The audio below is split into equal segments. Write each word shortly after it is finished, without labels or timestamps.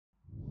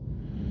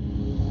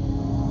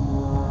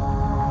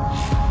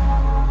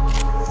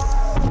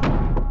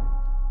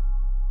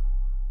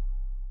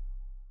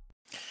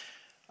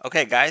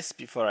Okay guys,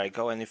 before I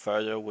go any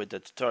further with the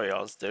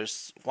tutorials,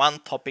 there's one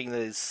topic that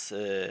is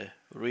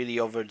really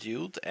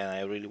overdue and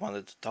I really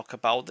wanted to talk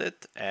about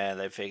it, and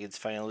I think it's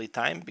finally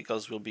time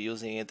because we'll be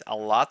using it a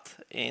lot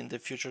in the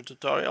future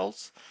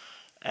tutorials,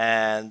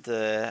 and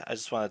I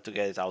just wanted to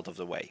get it out of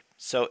the way.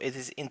 So it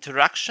is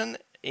interaction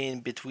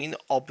in between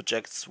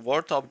objects,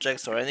 Word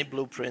objects or any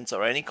blueprints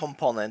or any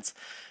components,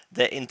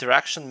 the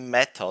interaction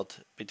method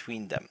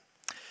between them.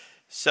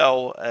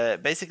 So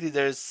basically,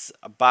 there's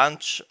a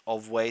bunch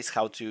of ways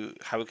how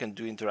we can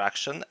do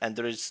interaction, and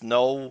there is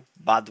no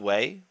bad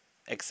way,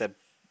 except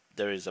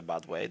there is a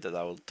bad way that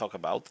I will talk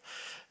about.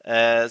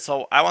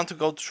 So I want to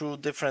go through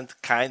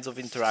different kinds of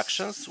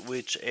interactions,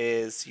 which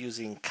is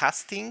using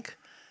casting,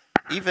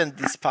 event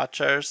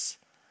dispatchers,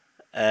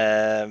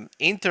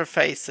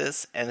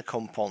 interfaces, and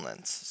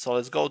components. So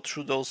let's go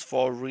through those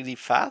four really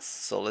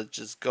fast. So let's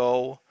just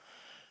go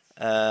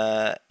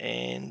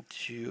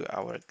into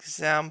our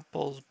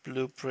examples,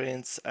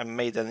 blueprints. I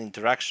made an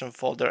interaction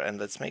folder, and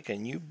let's make a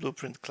new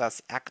blueprint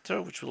class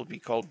actor, which will be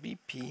called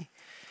BP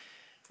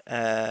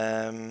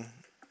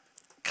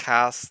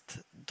cast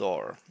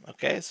door.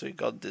 Okay, so we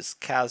got this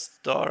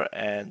cast door,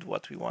 and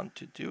what we want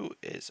to do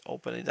is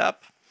open it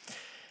up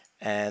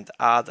and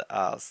add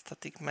a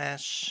static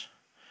mesh.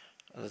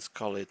 Let's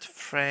call it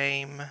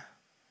frame.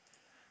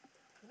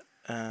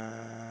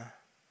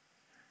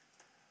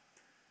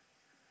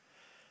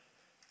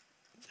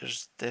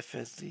 There's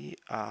definitely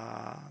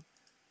well,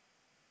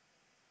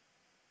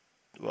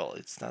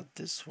 it's not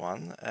this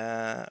one.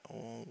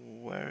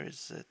 Where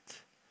is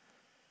it?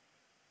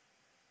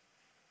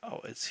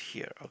 Oh, it's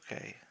here.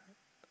 Okay.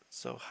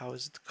 So how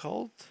is it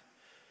called?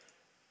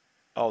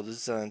 Oh, this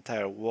is an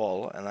entire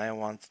wall, and I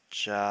want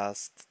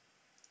just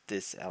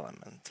this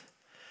element.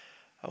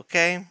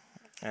 Okay,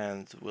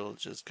 and we're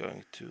just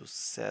going to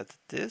set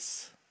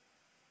this.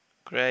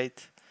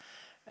 Great.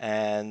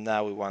 And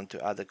now we want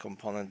to add a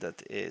component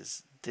that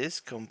is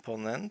this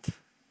component.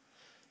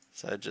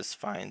 So I just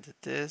find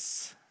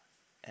this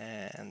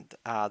and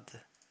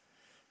add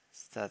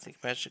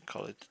static mesh and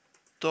call it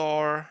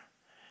door,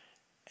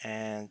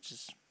 and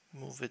just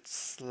move it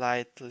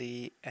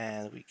slightly,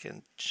 and we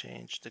can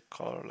change the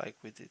color like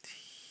we did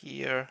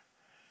here,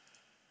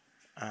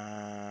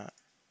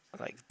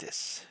 like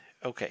this.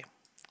 Okay,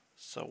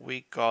 so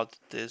we got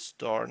this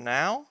door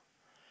now,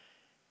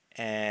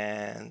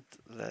 and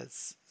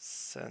let's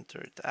center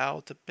it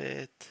out a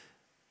bit.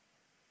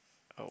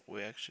 Oh,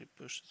 we actually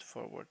pushed it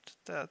forward.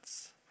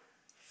 That's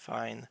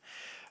fine.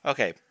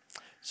 Okay,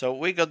 so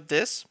we got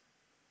this,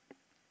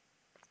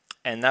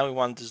 and now we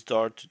want this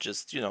door to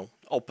just,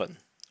 open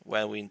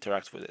when we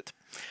interact with it.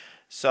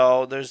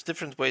 So there's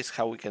different ways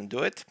how we can do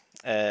it.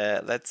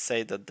 Let's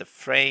say that the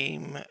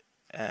frame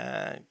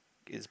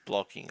is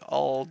blocking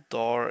all,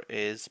 door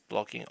is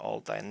blocking all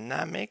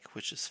dynamic,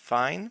 which is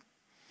fine.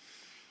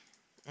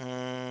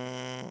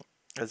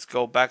 Let's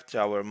go back to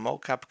our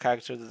mocap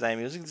character that I'm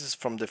using. This is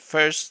from the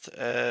first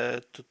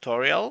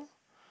tutorial.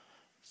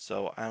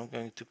 So I'm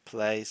going to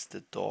place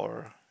the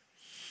door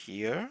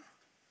here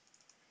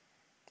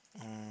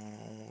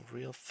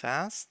real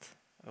fast.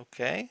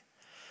 Okay,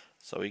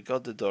 so we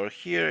got the door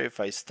here. If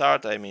I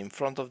start, I'm in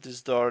front of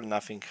this door,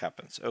 nothing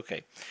happens.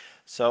 Okay,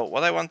 so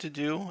what I want to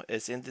do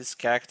is in this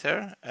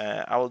character,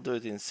 I will do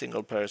it in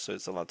single player so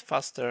it's a lot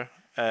faster.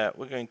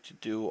 We're going to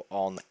do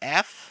on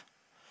F,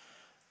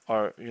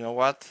 or you know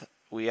what,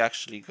 we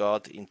actually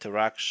got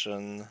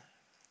interaction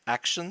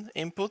action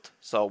input.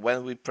 So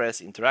when we press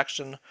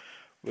interaction,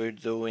 we're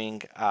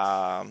doing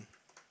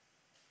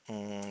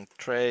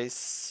trace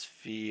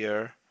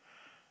sphere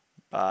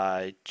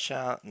by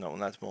no,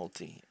 not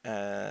multi,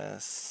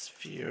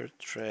 sphere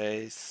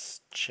trace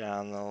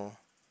channel.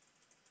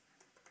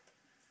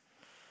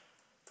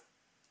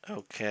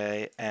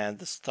 Okay, and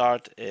the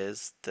start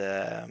is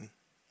the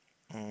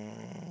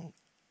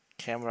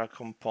camera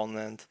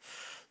component.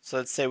 So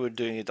let's say we're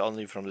doing it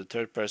only from the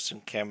third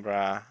person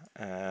camera.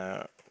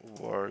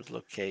 World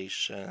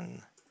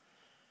location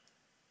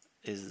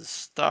is the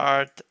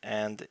start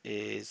and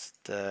is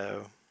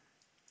the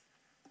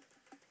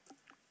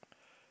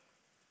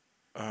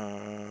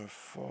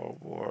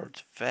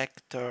forward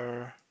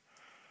vector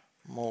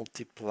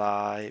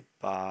multiply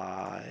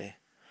by,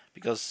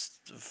 because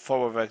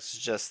forward vector is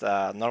just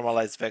a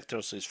normalized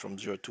vector, so it's from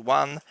 0 to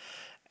 1,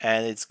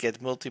 and it's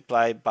get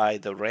multiplied by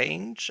the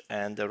range,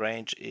 and the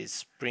range is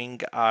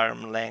spring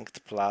arm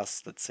length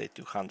plus, let's say,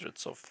 200,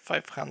 so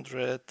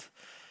 500,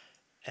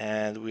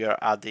 and we are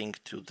adding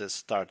to the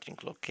starting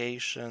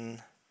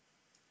location,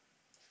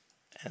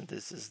 and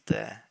this is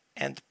the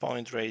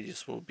endpoint.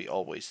 Radius will be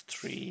always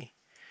 3.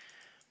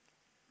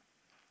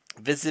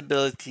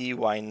 Visibility,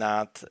 why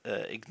not?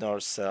 Ignore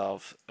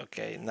self.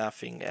 Okay,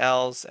 nothing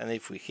else. And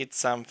if we hit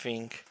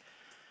something,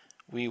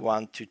 we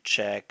want to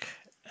check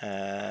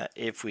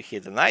if we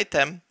hit an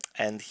item,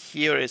 and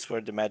here is where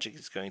the magic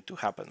is going to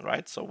happen,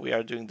 right? So we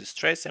are doing this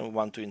trace and we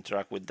want to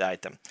interact with the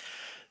item.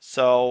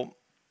 So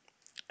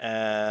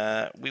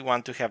we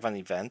want to have an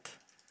event,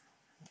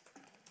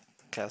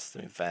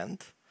 custom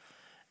event,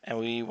 and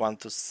we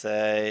want to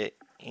say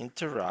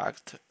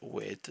interact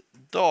with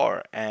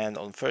door, and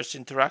on first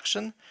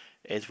interaction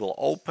it will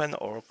open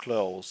or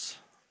close.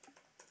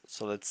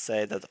 So let's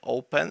say that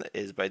open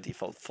is by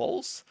default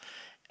false,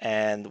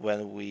 and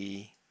when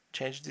we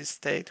change this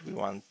state we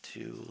want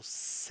to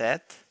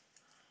set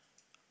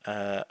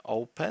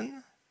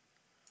open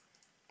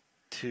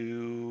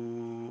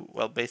to,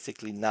 well,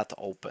 basically not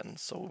open.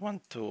 So we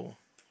want to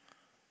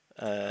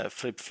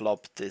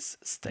flip-flop this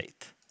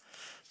state.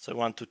 So we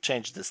want to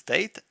change the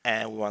state,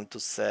 and we want to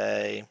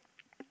say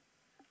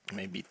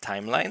maybe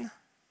timeline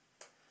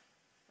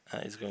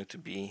is going to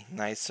be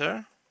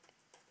nicer.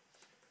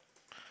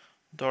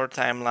 Door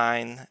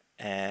timeline,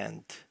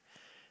 and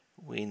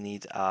we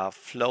need a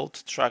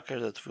float tracker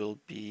that will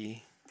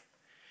be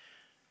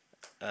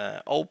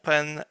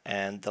open,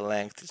 and the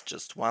length is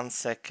just 1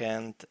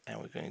 second, and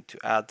we're going to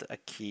add a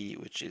key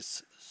which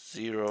is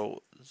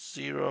 0,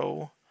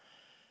 0,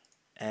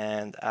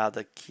 and add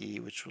a key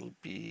which will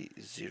be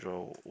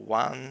 0,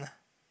 1,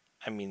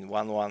 I mean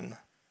 1, 1.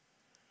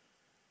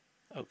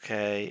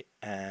 Okay,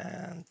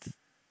 and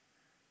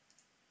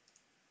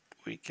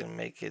we can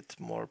make it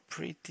more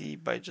pretty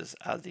by just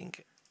adding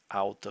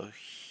auto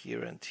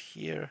here and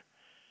here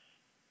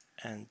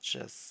and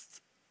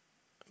just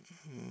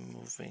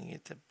moving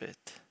it a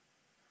bit.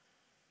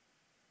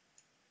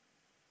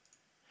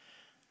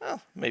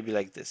 Well, maybe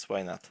like this,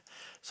 why not?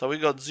 So we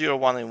got 0,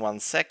 1 in 1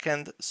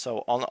 second.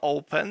 So on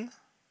open,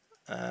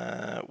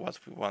 what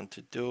we want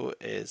to do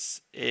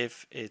is,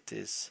 if it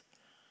is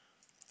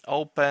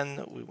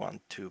open, we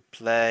want to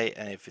play,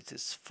 and if it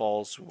is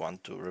false, we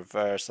want to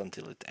reverse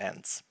until it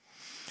ends.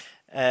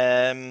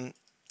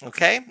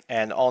 Okay,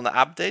 and on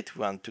update,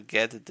 we want to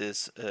get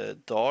this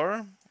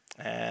door,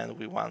 and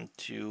we want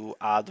to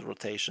add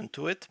rotation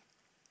to it.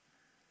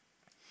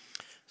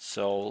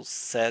 So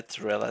set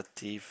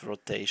relative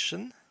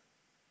rotation.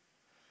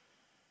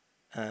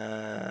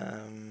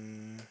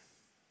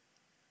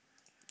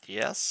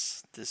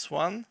 Yes, this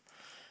one.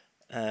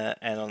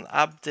 And on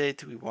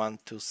update, we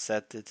want to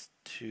set it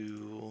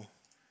to,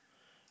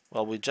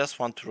 well, we just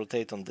want to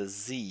rotate on the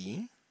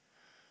Z.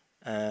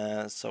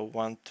 So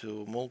want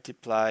to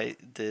multiply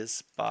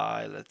this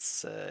by, let's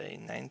say,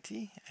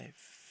 90, I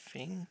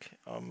think,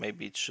 or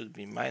maybe it should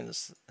be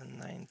minus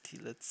 90.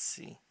 Let's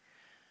see.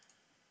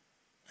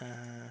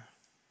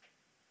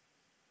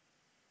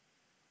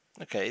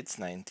 Okay, it's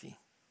 90.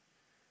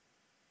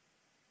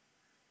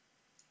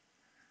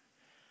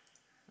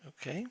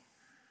 Okay.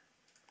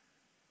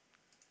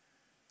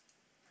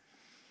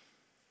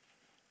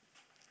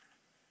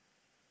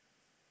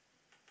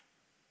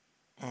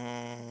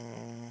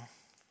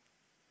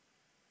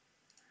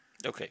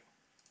 Okay.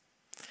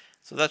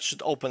 So that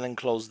should open and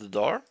close the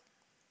door.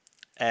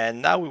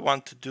 And now we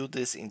want to do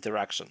this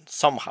interaction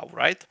somehow,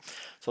 right?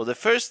 So the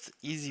first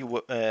easy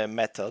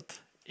method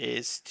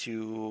is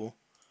to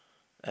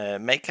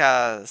make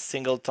a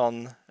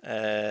singleton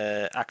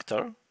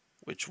actor,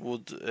 which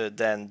would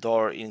then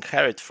door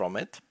inherit from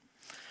it.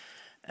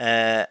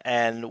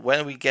 And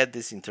when we get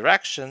this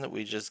interaction,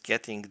 we're just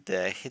getting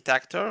the hit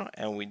actor,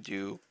 and we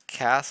do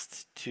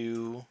cast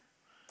to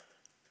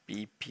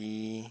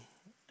BP,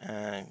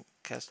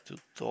 cast to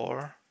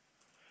door.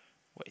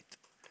 Wait,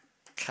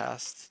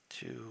 cast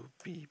to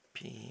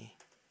BP.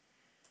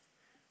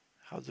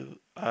 How do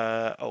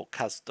oh,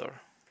 cast door.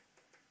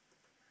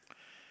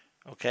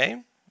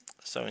 Okay,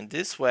 so in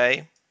this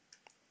way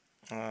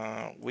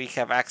we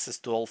have access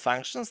to all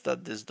functions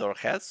that this door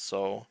has,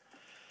 so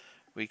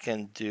we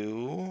can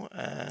do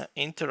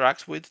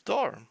interact with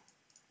door,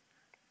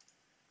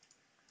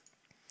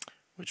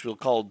 which we'll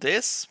call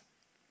this,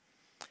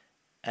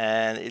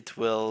 and it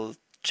will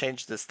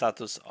change the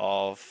status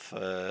of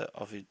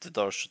if the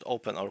door should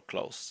open or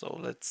close. So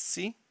let's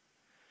see.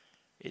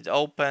 It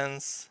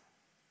opens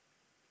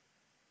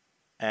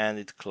and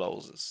it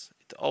closes.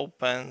 It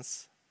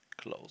opens,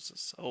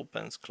 closes,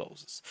 opens,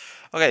 closes.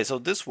 Okay, so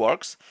this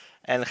works.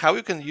 And how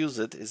you can use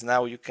it is,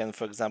 now you can,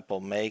 for example,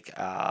 make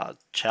a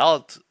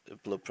child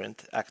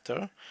blueprint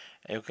actor,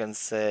 and you can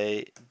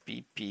say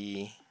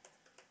BP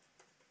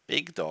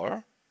big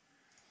door,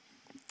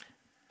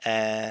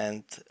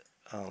 and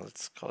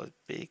let's call it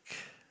big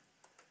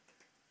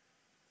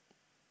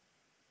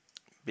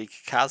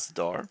cast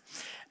door,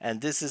 and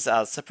this is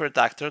a separate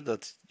actor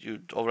that you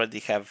already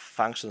have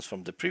functions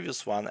from the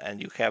previous one,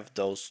 and you have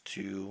those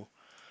two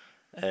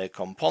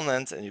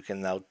components, and you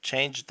can now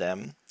change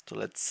them to,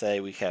 let's say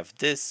we have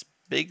this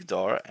big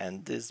door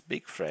and this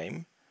big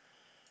frame.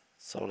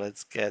 So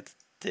let's get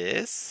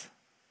this,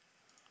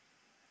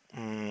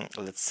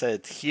 let's set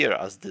it here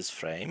as this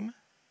frame,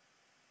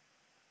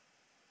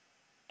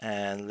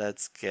 and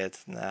let's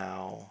get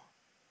now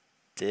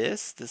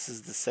this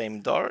is the same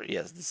door.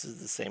 Yes, this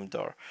is the same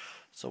door.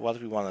 So what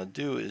we want to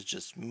do is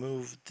just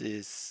move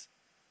this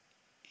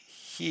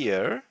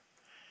here,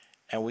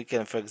 and we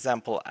can, for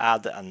example,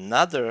 add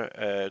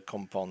another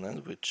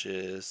component, which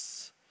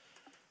is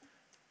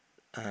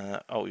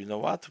oh, you know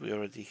what, we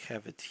already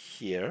have it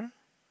here.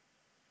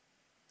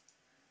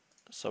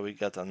 So we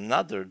got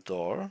another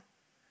door.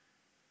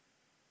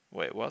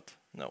 Wait, what?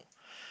 No.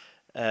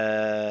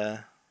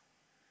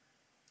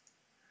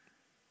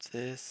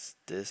 this.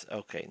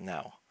 Okay,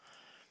 now.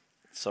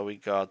 So we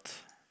got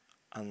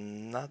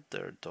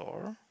another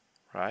door,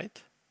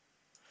 right?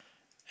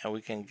 And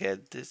we can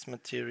get this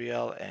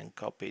material and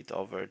copy it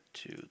over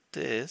to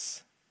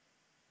this.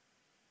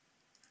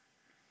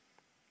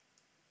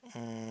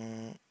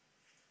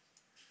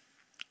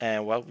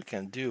 And what we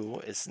can do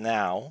is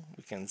now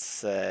we can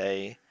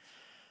say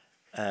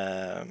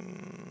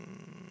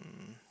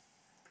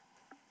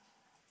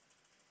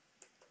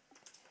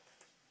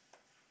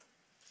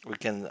we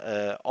can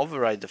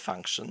override the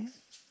function.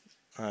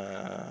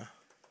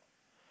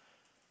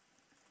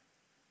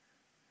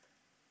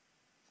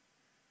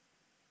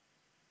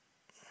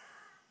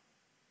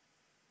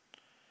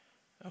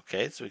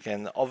 Okay, so we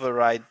can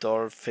override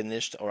door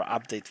finished or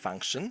update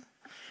function,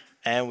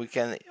 and we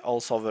can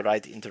also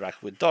override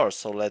interact with door.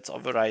 So let's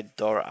override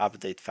door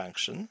update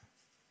function.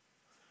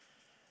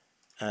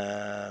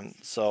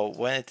 So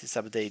when it is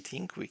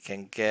updating, we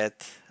can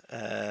get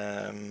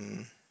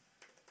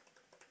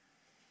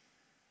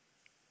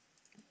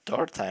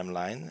door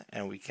timeline,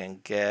 and we can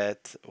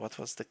get, what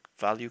was the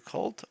value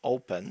called?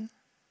 Open.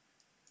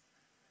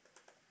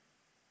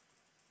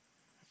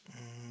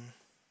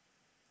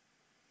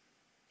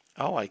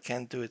 Oh, I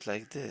can't do it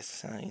like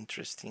this.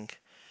 Interesting.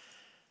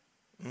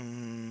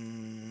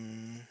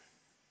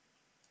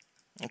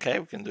 Okay,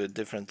 we can do it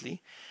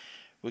differently.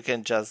 We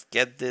can just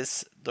get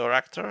this door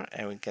actor,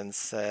 and we can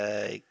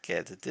say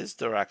get this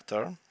door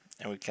actor,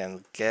 and we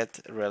can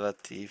get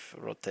relative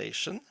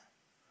rotation,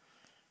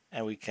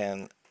 and we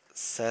can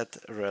set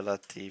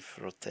relative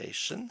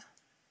rotation.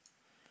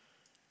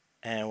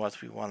 And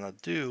what we want to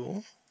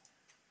do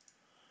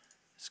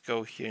is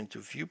go here into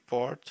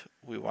viewport.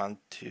 We want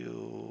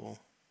to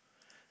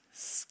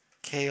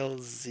scale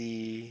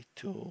Z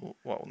to,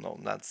 well, no,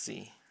 not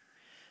Z.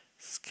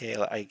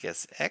 Scale, I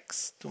guess,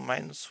 X to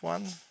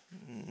 -1.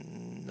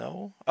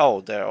 No.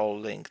 Oh, they're all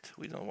linked.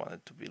 We don't want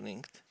it to be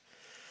linked.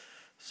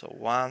 So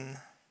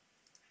 1,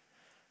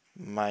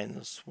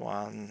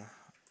 -1,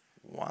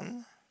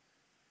 1.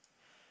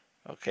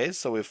 Okay,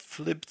 so we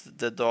flipped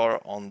the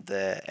door on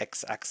the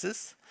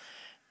X-axis.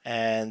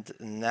 And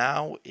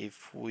now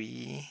if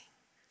we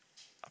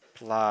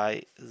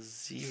apply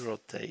Z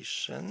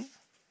rotation,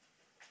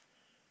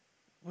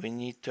 we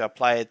need to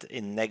apply it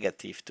in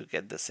negative to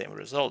get the same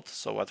result.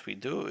 So what we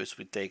do is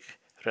we take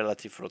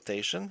relative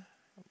rotation,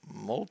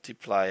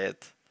 multiply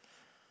it.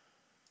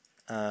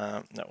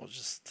 No, we'll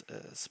just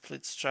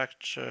split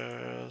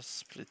structure,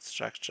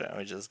 and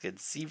we just get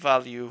Z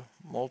value,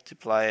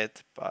 multiply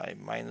it by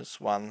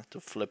 -1 to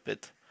flip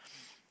it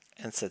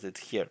and set it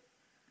here.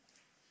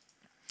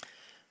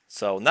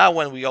 So now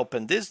when we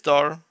open this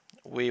door,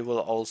 we will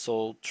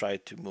also try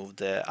to move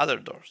the other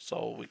door.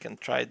 So we can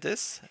try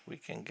this. We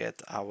can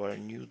get our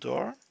new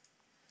door.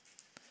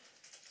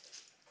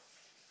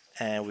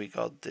 And we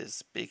got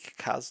this big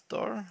cast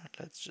door.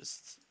 Let's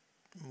just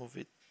move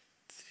it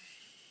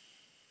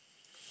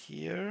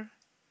here.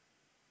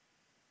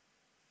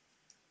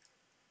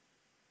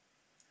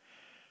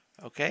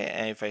 Okay,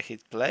 and if I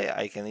hit play,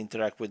 I can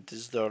interact with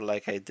this door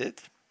like I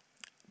did.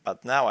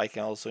 But now I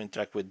can also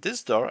interact with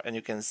this door, and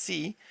you can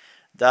see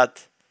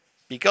that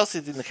because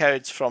it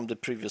inherits from the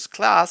previous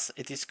class,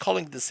 it is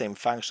calling the same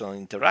functional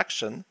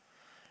interaction,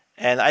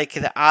 and I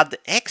can add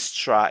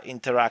extra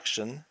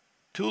interaction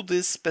to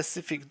this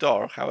specific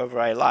door however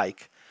I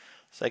like.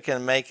 So I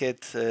can make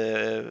it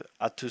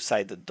a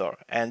two-sided door,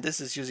 and this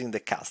is using the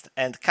cast.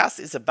 And cast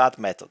is a bad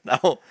method.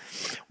 Now,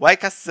 why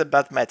cast is a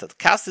bad method?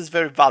 Cast is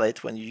very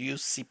valid when you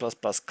use C++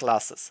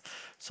 classes.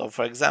 So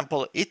for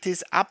example, it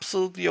is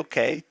absolutely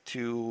okay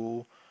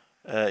to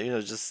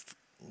just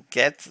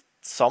get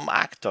some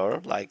actor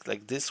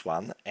like this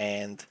one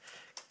and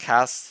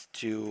cast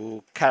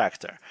to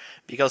character,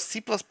 because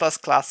C++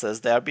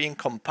 classes, they are being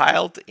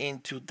compiled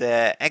into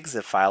the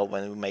exe file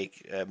when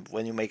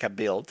you make a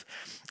build,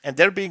 and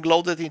they're being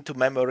loaded into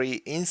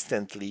memory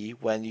instantly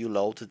when you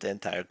load the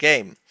entire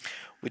game,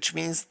 which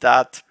means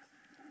that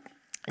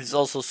it's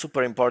also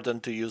super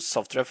important to use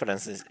soft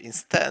references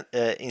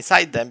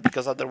inside them,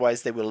 because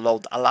otherwise they will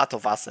load a lot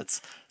of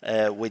assets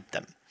with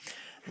them.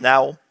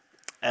 Now,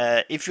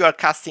 if you are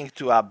casting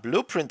to a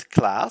blueprint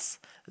class,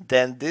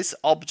 then this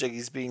object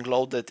is being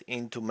loaded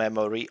into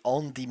memory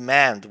on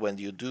demand when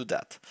you do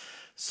that.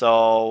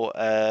 So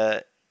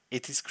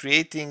it is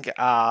creating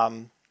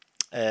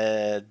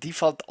a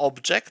default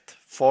object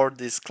for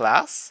this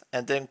class,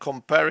 and then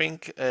comparing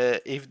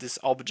if this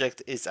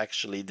object is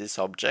actually this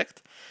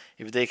object,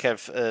 if they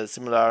have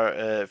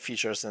similar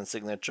features and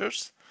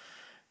signatures.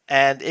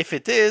 And if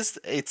it is,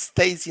 it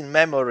stays in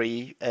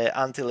memory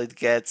until it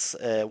gets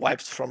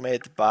wiped from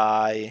it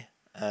by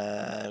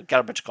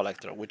garbage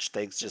collector, which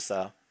takes just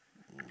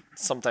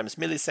sometimes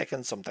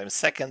milliseconds, sometimes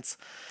seconds.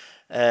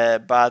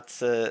 But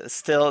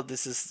still,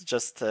 this is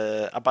just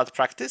a bad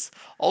practice.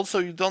 Also,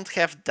 you don't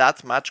have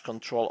that much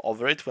control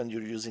over it when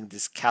you're using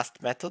this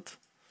cast method.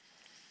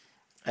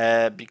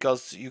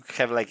 Because you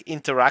have like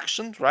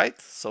interaction, right?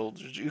 So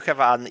you have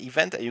an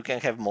event, and you can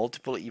have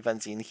multiple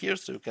events in here.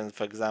 So you can,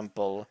 for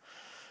example,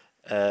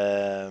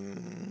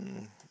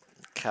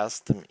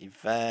 custom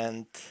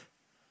event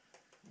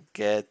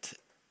get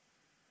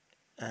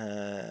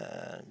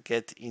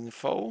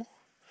info,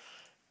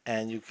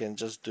 and you can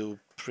just do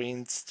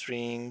print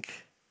string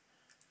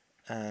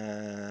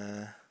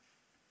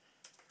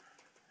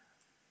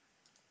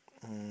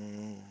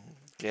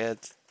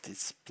get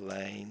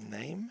display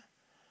name.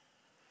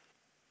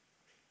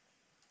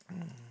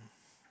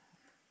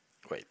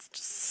 Wait,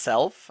 just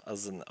self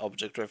as an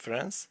object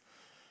reference.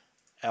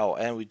 Oh,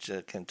 and we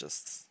can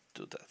just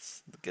do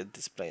that, get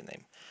display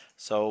name.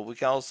 So we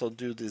can also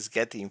do this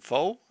get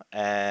info,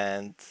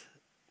 and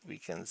we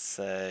can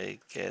say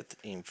get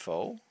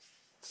info,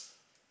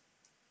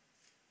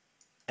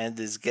 and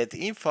this get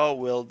info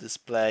will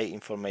display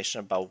information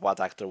about what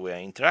actor we are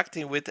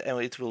interacting with,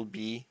 and it will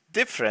be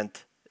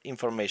different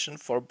information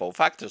for both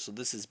actors. So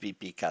this is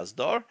BP cast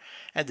door,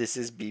 and this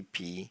is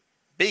BP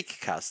big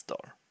cast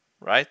door,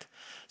 right?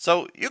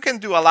 So you can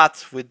do a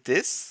lot with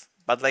this,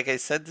 but like I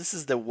said, this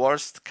is the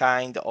worst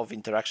kind of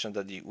interaction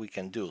that we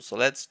can do. So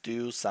let's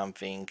do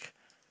something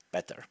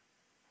better.